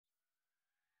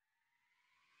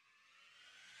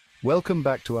Welcome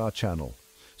back to our channel.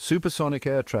 Supersonic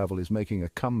air travel is making a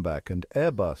comeback and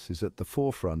Airbus is at the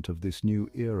forefront of this new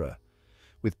era.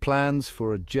 With plans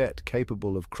for a jet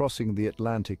capable of crossing the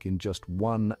Atlantic in just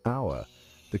 1 hour,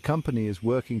 the company is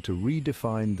working to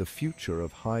redefine the future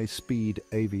of high-speed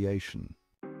aviation.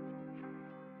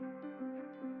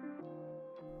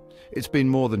 It's been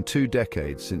more than 2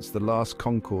 decades since the last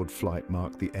Concorde flight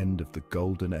marked the end of the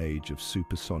golden age of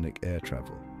supersonic air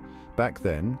travel. Back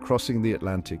then, crossing the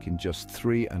Atlantic in just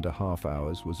 3.5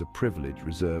 hours was a privilege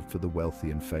reserved for the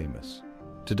wealthy and famous.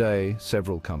 Today,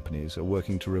 several companies are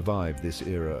working to revive this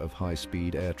era of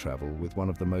high-speed air travel, with one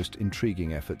of the most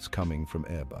intriguing efforts coming from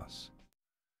Airbus.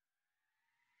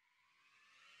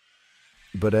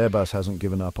 But Airbus hasn't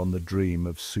given up on the dream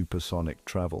of supersonic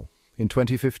travel. In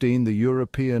 2015, the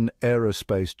European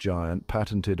aerospace giant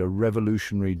patented a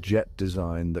revolutionary jet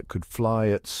design that could fly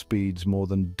at speeds more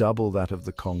than double that of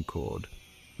the Concorde.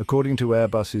 According to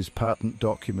Airbus's patent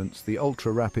documents, the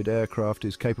ultra-rapid aircraft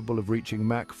is capable of reaching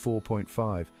Mach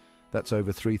 4.5. That's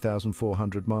over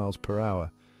 3,400 miles per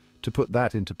hour. To put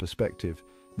that into perspective,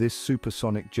 this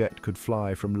supersonic jet could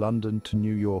fly from London to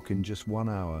New York in just 1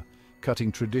 hour,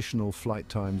 cutting traditional flight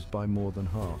times by more than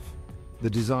half. The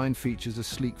design features a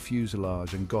sleek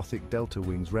fuselage and Gothic delta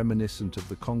wings reminiscent of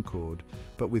the Concorde,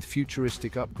 but with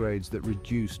futuristic upgrades that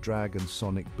reduce drag and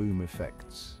sonic boom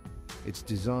effects. It's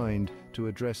designed to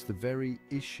address the very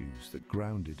issues that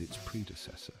grounded its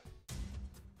predecessor.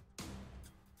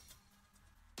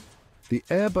 The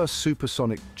Airbus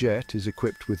supersonic jet is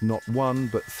equipped with not 1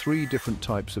 but 3 different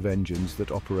types of engines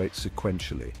that operate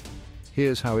sequentially.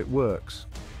 Here's how it works.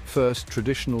 First,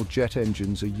 traditional jet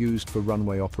engines are used for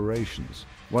runway operations.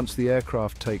 Once the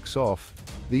aircraft takes off,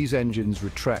 these engines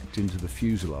retract into the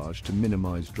fuselage to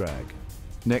minimize drag.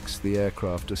 Next, the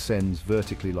aircraft ascends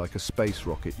vertically like a space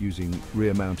rocket using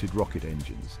rear-mounted rocket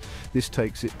engines. This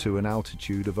takes it to an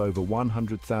altitude of over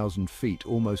 100,000 feet,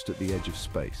 almost at the edge of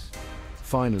space.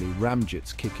 Finally,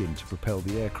 ramjets kick in to propel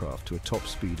the aircraft to a top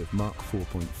speed of Mach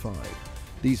 4.5.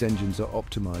 These engines are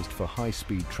optimized for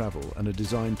high-speed travel and are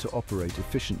designed to operate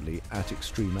efficiently at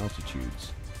extreme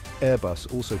altitudes.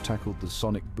 Airbus also tackled the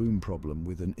sonic boom problem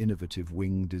with an innovative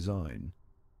wing design.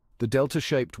 The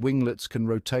delta-shaped winglets can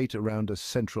rotate around a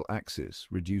central axis,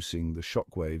 reducing the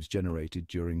shock waves generated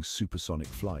during supersonic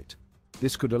flight.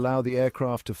 This could allow the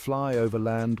aircraft to fly over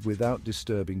land without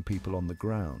disturbing people on the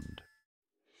ground.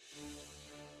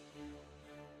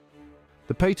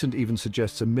 The patent even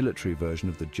suggests a military version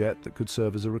of the jet that could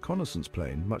serve as a reconnaissance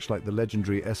plane, much like the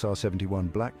legendary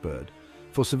SR-71 Blackbird.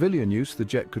 For civilian use, the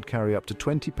jet could carry up to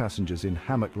 20 passengers in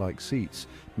hammock-like seats,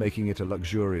 making it a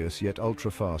luxurious yet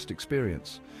ultra-fast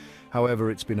experience.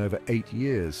 However, it's been over 8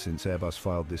 years since Airbus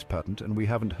filed this patent, and we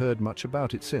haven't heard much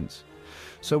about it since.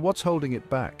 So what's holding it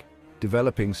back?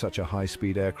 Developing such a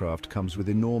high-speed aircraft comes with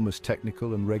enormous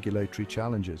technical and regulatory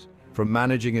challenges. From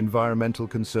managing environmental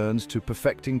concerns to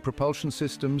perfecting propulsion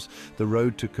systems, the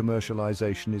road to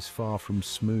commercialization is far from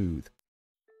smooth.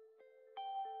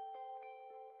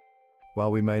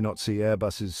 While we may not see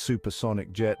Airbus's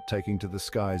supersonic jet taking to the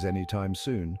skies anytime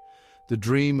soon, the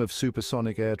dream of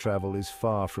supersonic air travel is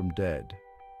far from dead.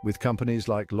 With companies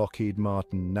like Lockheed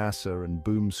Martin, NASA, and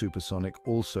Boom Supersonic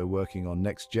also working on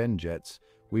next-gen jets,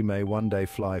 we may one day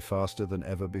fly faster than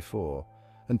ever before.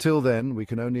 Until then, we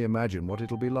can only imagine what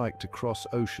it'll be like to cross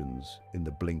oceans in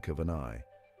the blink of an eye.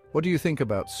 What do you think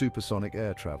about supersonic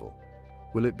air travel?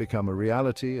 Will it become a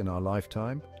reality in our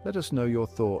lifetime? Let us know your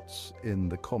thoughts in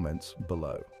the comments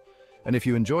below. And if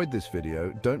you enjoyed this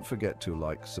video, don't forget to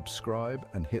like, subscribe,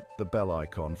 and hit the bell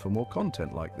icon for more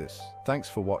content like this. Thanks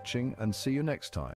for watching, and see you next time.